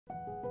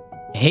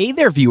Hey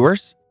there,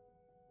 viewers!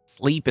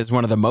 Sleep is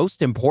one of the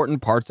most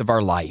important parts of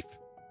our life.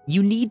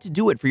 You need to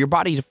do it for your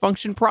body to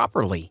function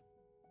properly.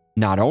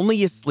 Not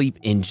only is sleep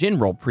in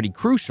general pretty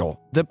crucial,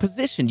 the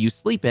position you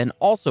sleep in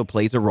also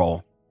plays a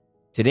role.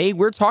 Today,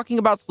 we're talking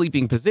about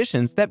sleeping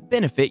positions that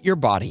benefit your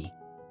body.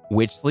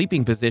 Which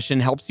sleeping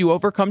position helps you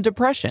overcome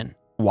depression?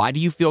 Why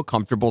do you feel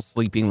comfortable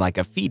sleeping like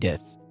a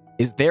fetus?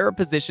 Is there a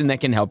position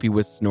that can help you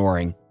with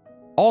snoring?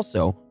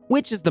 Also,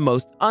 which is the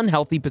most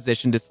unhealthy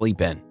position to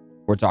sleep in?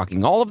 We're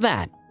talking all of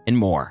that and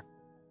more.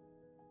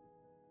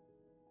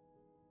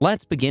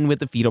 Let's begin with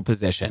the fetal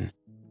position.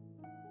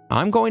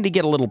 I'm going to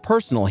get a little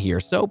personal here,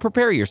 so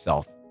prepare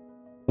yourself.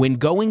 When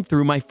going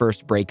through my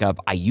first breakup,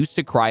 I used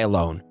to cry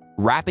alone,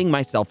 wrapping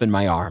myself in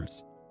my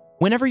arms.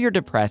 Whenever you're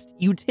depressed,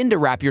 you tend to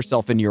wrap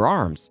yourself in your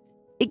arms.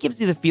 It gives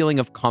you the feeling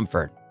of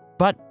comfort.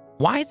 But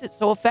why is it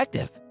so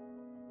effective?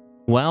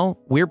 Well,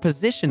 we're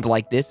positioned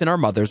like this in our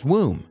mother's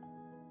womb.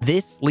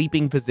 This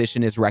sleeping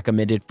position is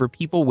recommended for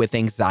people with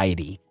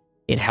anxiety.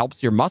 It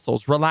helps your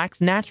muscles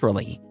relax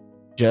naturally.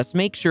 Just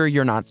make sure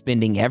you're not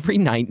spending every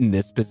night in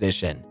this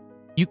position.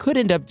 You could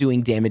end up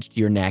doing damage to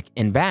your neck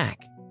and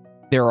back.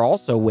 There are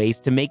also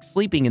ways to make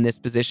sleeping in this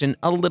position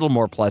a little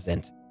more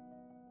pleasant.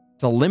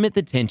 To limit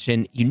the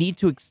tension, you need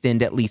to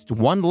extend at least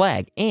one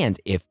leg and,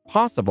 if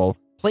possible,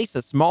 place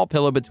a small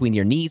pillow between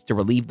your knees to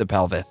relieve the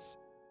pelvis.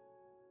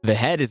 The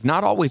head is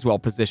not always well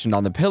positioned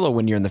on the pillow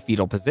when you're in the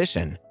fetal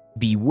position.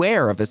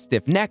 Beware of a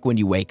stiff neck when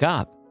you wake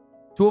up.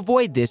 To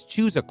avoid this,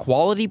 choose a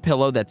quality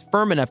pillow that's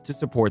firm enough to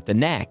support the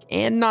neck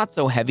and not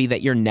so heavy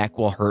that your neck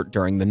will hurt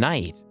during the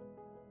night.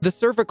 The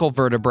cervical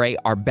vertebrae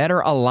are better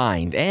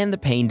aligned and the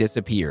pain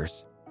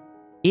disappears.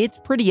 It's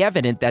pretty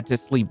evident that to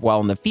sleep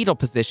well in the fetal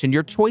position,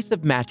 your choice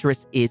of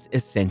mattress is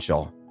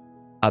essential.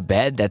 A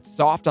bed that's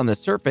soft on the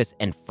surface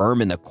and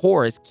firm in the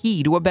core is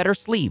key to a better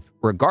sleep,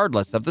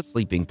 regardless of the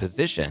sleeping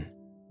position.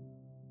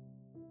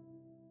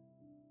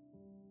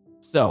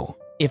 So,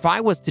 if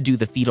I was to do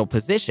the fetal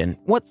position,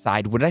 what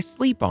side would I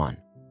sleep on?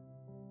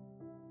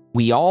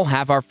 We all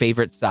have our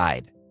favorite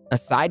side, a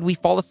side we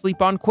fall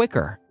asleep on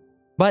quicker.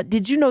 But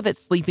did you know that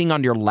sleeping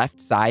on your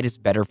left side is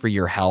better for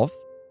your health?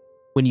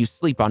 When you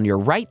sleep on your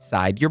right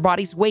side, your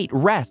body's weight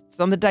rests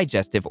on the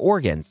digestive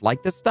organs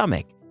like the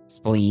stomach,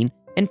 spleen,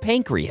 and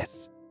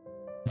pancreas.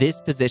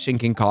 This position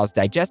can cause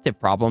digestive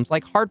problems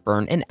like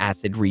heartburn and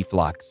acid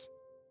reflux.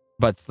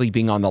 But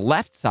sleeping on the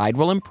left side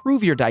will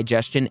improve your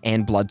digestion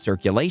and blood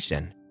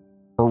circulation.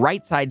 For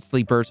right-side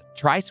sleepers,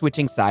 try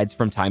switching sides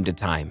from time to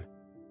time.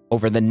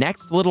 Over the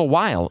next little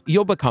while,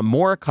 you'll become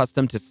more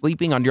accustomed to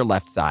sleeping on your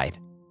left side.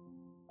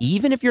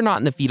 Even if you're not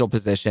in the fetal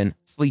position,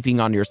 sleeping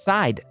on your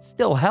side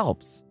still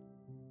helps.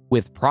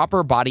 With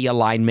proper body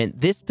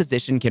alignment, this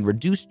position can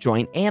reduce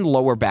joint and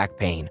lower back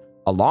pain,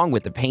 along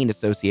with the pain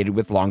associated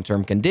with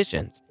long-term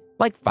conditions,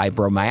 like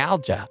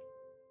fibromyalgia.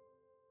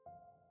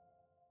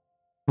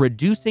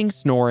 Reducing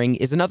snoring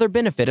is another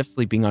benefit of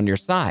sleeping on your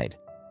side.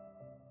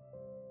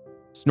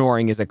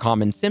 Snoring is a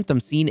common symptom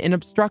seen in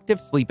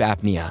obstructive sleep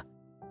apnea.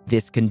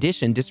 This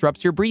condition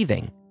disrupts your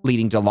breathing,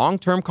 leading to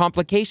long-term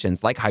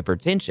complications like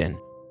hypertension,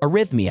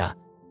 arrhythmia,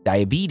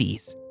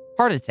 diabetes,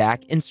 heart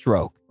attack, and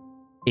stroke.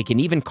 It can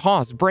even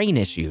cause brain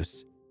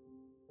issues.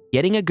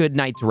 Getting a good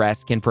night's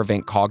rest can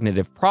prevent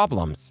cognitive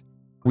problems.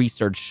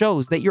 Research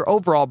shows that your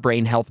overall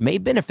brain health may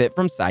benefit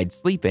from side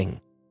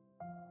sleeping.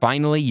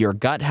 Finally, your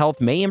gut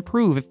health may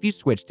improve if you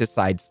switch to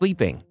side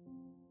sleeping.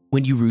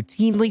 When you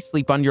routinely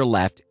sleep on your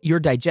left, your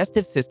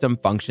digestive system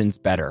functions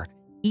better,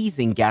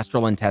 easing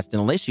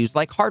gastrointestinal issues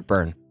like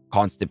heartburn,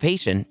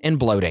 constipation, and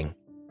bloating.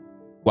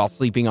 While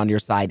sleeping on your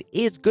side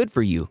is good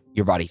for you,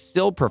 your body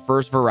still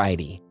prefers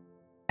variety.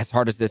 As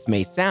hard as this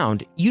may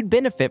sound, you'd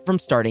benefit from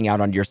starting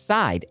out on your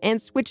side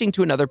and switching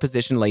to another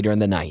position later in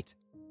the night.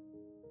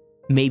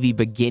 Maybe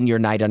begin your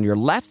night on your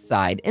left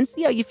side and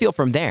see how you feel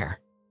from there.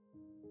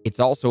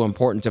 It's also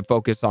important to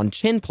focus on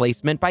chin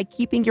placement by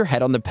keeping your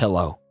head on the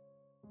pillow.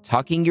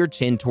 Tucking your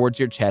chin towards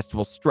your chest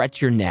will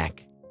stretch your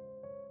neck.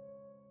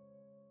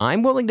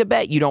 I'm willing to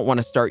bet you don't want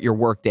to start your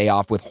workday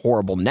off with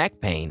horrible neck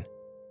pain.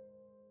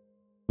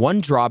 One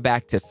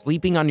drawback to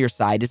sleeping on your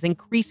side is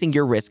increasing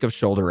your risk of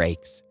shoulder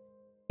aches.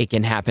 It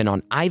can happen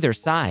on either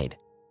side.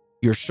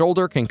 Your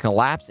shoulder can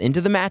collapse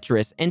into the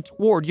mattress and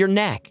toward your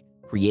neck,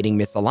 creating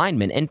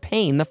misalignment and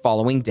pain the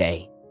following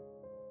day.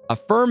 A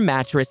firm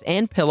mattress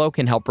and pillow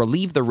can help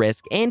relieve the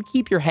risk and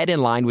keep your head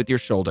in line with your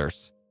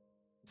shoulders.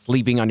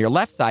 Sleeping on your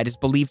left side is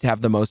believed to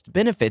have the most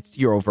benefits to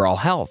your overall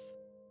health.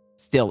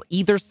 Still,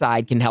 either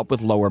side can help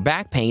with lower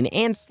back pain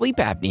and sleep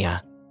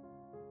apnea.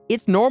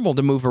 It's normal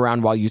to move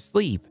around while you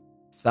sleep.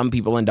 Some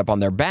people end up on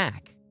their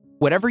back.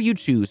 Whatever you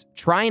choose,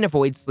 try and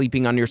avoid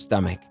sleeping on your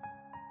stomach.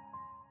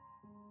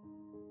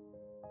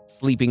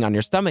 Sleeping on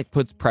your stomach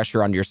puts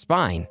pressure on your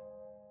spine.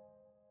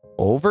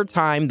 Over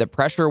time, the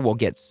pressure will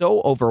get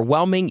so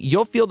overwhelming,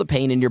 you'll feel the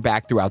pain in your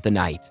back throughout the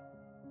night.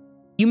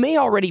 You may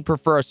already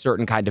prefer a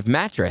certain kind of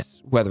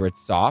mattress, whether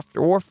it's soft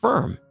or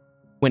firm.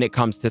 When it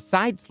comes to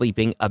side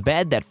sleeping, a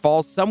bed that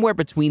falls somewhere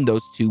between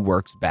those two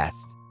works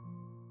best.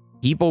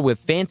 People with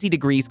fancy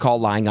degrees call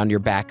lying on your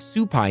back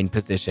supine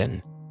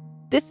position.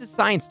 This is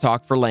science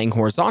talk for laying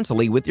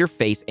horizontally with your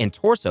face and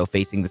torso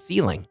facing the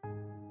ceiling.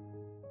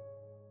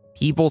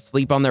 People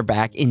sleep on their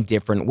back in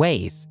different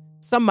ways.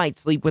 Some might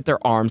sleep with their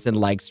arms and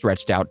legs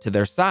stretched out to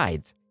their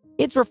sides.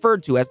 It's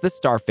referred to as the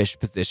starfish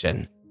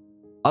position.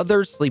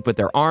 Others sleep with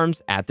their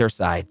arms at their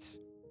sides.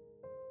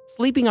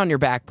 Sleeping on your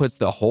back puts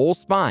the whole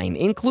spine,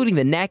 including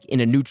the neck, in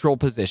a neutral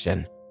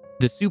position.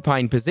 The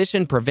supine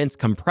position prevents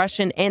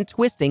compression and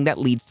twisting that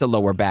leads to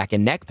lower back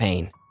and neck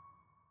pain.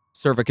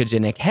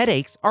 Cervicogenic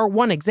headaches are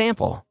one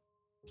example.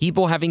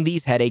 People having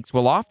these headaches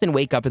will often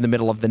wake up in the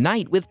middle of the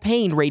night with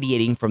pain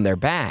radiating from their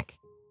back.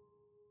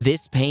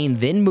 This pain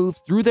then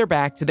moves through their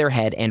back to their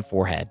head and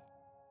forehead.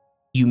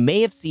 You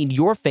may have seen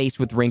your face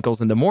with wrinkles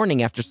in the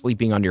morning after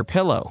sleeping on your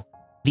pillow.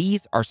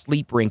 These are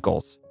sleep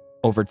wrinkles.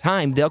 Over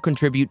time, they'll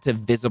contribute to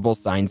visible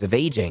signs of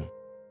aging.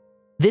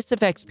 This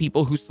affects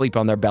people who sleep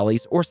on their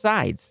bellies or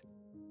sides.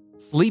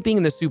 Sleeping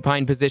in the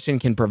supine position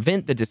can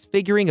prevent the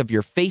disfiguring of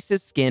your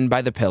face's skin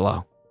by the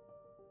pillow.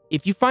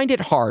 If you find it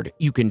hard,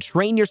 you can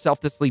train yourself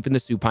to sleep in the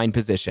supine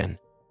position.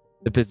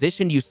 The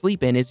position you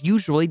sleep in is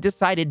usually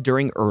decided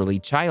during early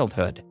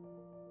childhood.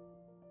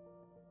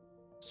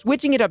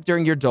 Switching it up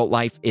during your adult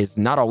life is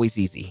not always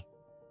easy.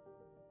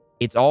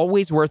 It's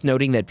always worth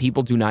noting that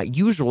people do not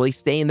usually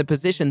stay in the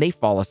position they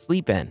fall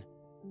asleep in.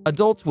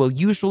 Adults will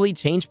usually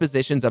change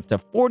positions up to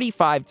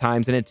 45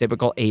 times in a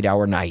typical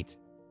 8-hour night.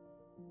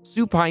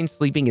 Supine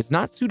sleeping is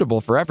not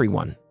suitable for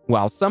everyone.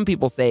 While some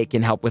people say it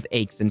can help with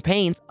aches and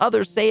pains,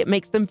 others say it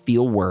makes them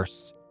feel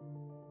worse.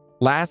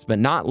 Last but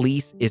not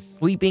least is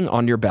sleeping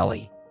on your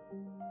belly.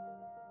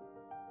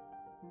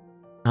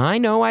 I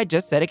know I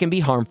just said it can be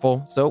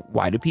harmful, so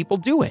why do people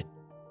do it?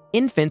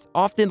 Infants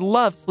often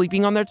love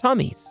sleeping on their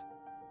tummies.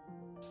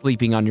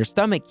 Sleeping on your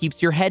stomach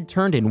keeps your head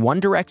turned in one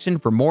direction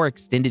for more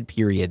extended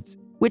periods,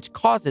 which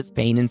causes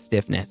pain and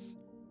stiffness.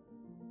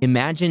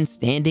 Imagine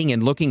standing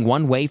and looking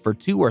one way for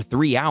 2 or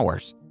 3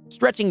 hours.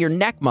 Stretching your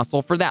neck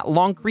muscle for that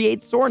long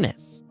creates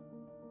soreness.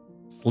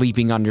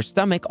 Sleeping on your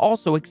stomach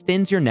also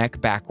extends your neck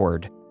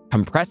backward,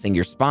 compressing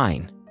your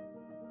spine.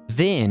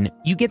 Then,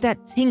 you get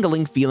that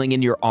tingling feeling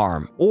in your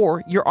arm,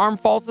 or your arm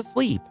falls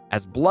asleep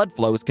as blood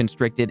flow is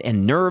constricted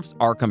and nerves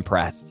are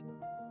compressed.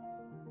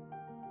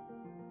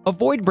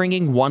 Avoid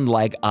bringing one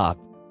leg up.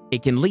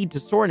 It can lead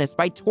to soreness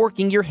by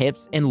torquing your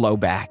hips and low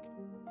back.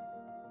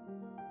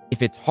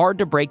 If it's hard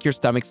to break your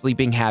stomach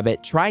sleeping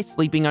habit, try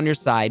sleeping on your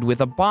side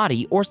with a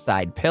body or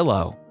side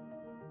pillow.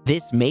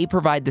 This may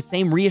provide the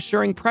same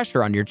reassuring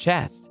pressure on your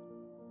chest.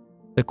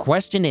 The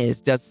question is,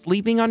 does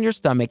sleeping on your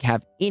stomach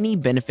have any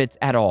benefits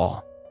at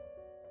all?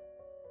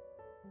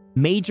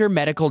 Major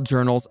medical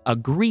journals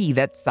agree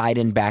that side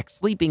and back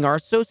sleeping are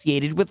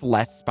associated with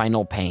less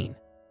spinal pain.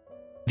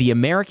 The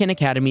American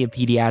Academy of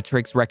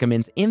Pediatrics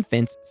recommends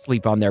infants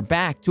sleep on their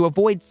back to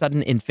avoid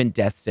sudden infant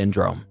death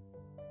syndrome.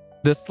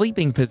 The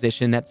sleeping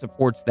position that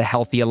supports the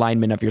healthy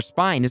alignment of your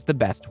spine is the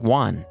best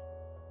one.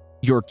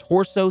 Your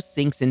torso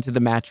sinks into the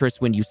mattress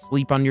when you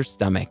sleep on your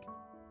stomach.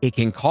 It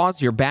can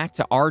cause your back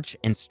to arch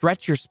and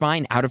stretch your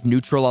spine out of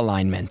neutral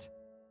alignment.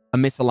 A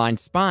misaligned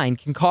spine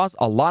can cause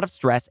a lot of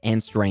stress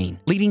and strain,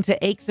 leading to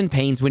aches and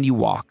pains when you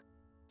walk.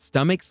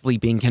 Stomach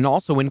sleeping can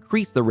also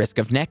increase the risk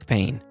of neck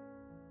pain.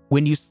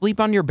 When you sleep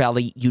on your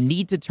belly, you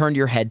need to turn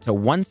your head to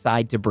one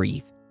side to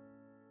breathe.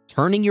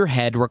 Turning your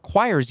head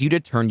requires you to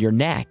turn your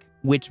neck,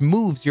 which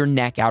moves your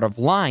neck out of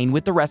line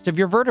with the rest of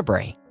your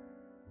vertebrae.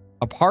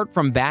 Apart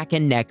from back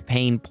and neck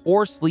pain,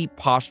 poor sleep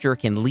posture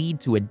can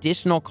lead to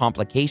additional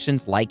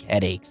complications like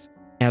headaches,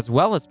 as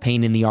well as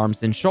pain in the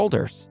arms and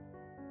shoulders.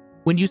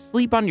 When you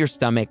sleep on your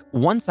stomach,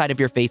 one side of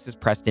your face is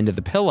pressed into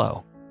the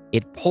pillow.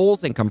 It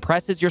pulls and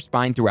compresses your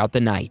spine throughout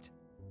the night.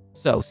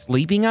 So,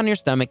 sleeping on your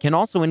stomach can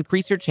also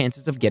increase your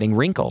chances of getting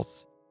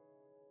wrinkles.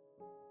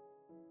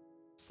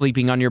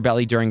 Sleeping on your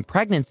belly during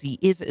pregnancy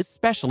is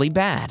especially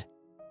bad.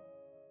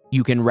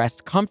 You can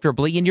rest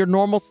comfortably in your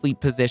normal sleep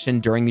position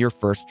during your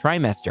first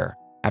trimester.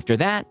 After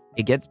that,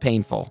 it gets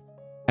painful.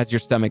 As your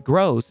stomach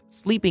grows,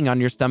 sleeping on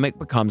your stomach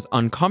becomes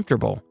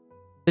uncomfortable.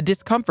 The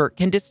discomfort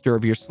can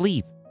disturb your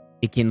sleep.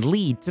 It can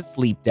lead to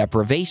sleep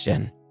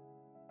deprivation.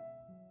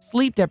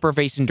 Sleep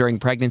deprivation during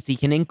pregnancy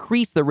can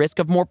increase the risk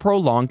of more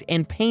prolonged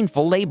and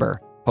painful labor,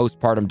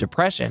 postpartum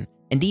depression,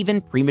 and even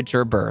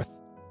premature birth.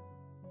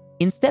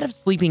 Instead of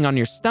sleeping on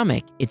your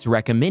stomach, it's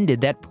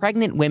recommended that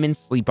pregnant women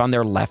sleep on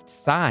their left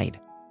side.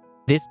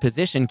 This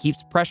position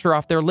keeps pressure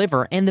off their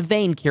liver and the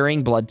vein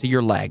carrying blood to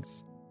your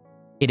legs.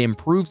 It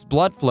improves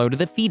blood flow to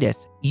the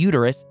fetus,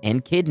 uterus,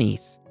 and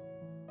kidneys.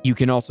 You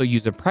can also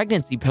use a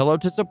pregnancy pillow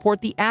to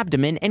support the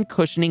abdomen and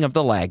cushioning of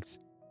the legs.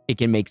 It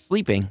can make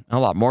sleeping a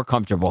lot more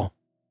comfortable.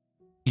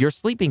 Your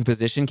sleeping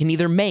position can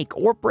either make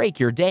or break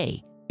your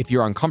day. If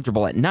you're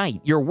uncomfortable at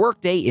night, your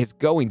workday is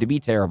going to be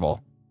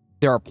terrible.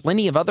 There are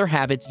plenty of other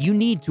habits you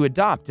need to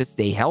adopt to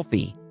stay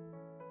healthy.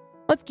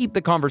 Let's keep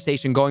the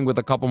conversation going with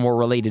a couple more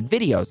related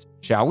videos,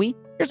 shall we?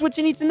 Here's what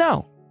you need to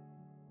know.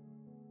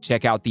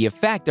 Check out the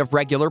effect of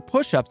regular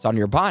push-ups on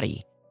your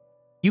body.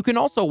 You can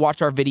also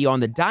watch our video on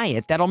the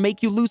diet that'll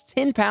make you lose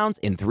 10 pounds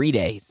in 3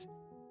 days.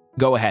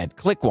 Go ahead,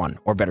 click one,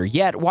 or better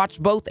yet, watch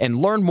both and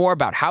learn more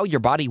about how your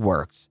body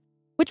works.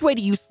 Which way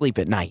do you sleep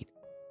at night?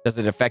 Does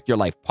it affect your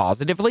life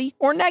positively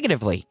or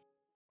negatively?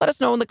 Let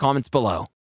us know in the comments below.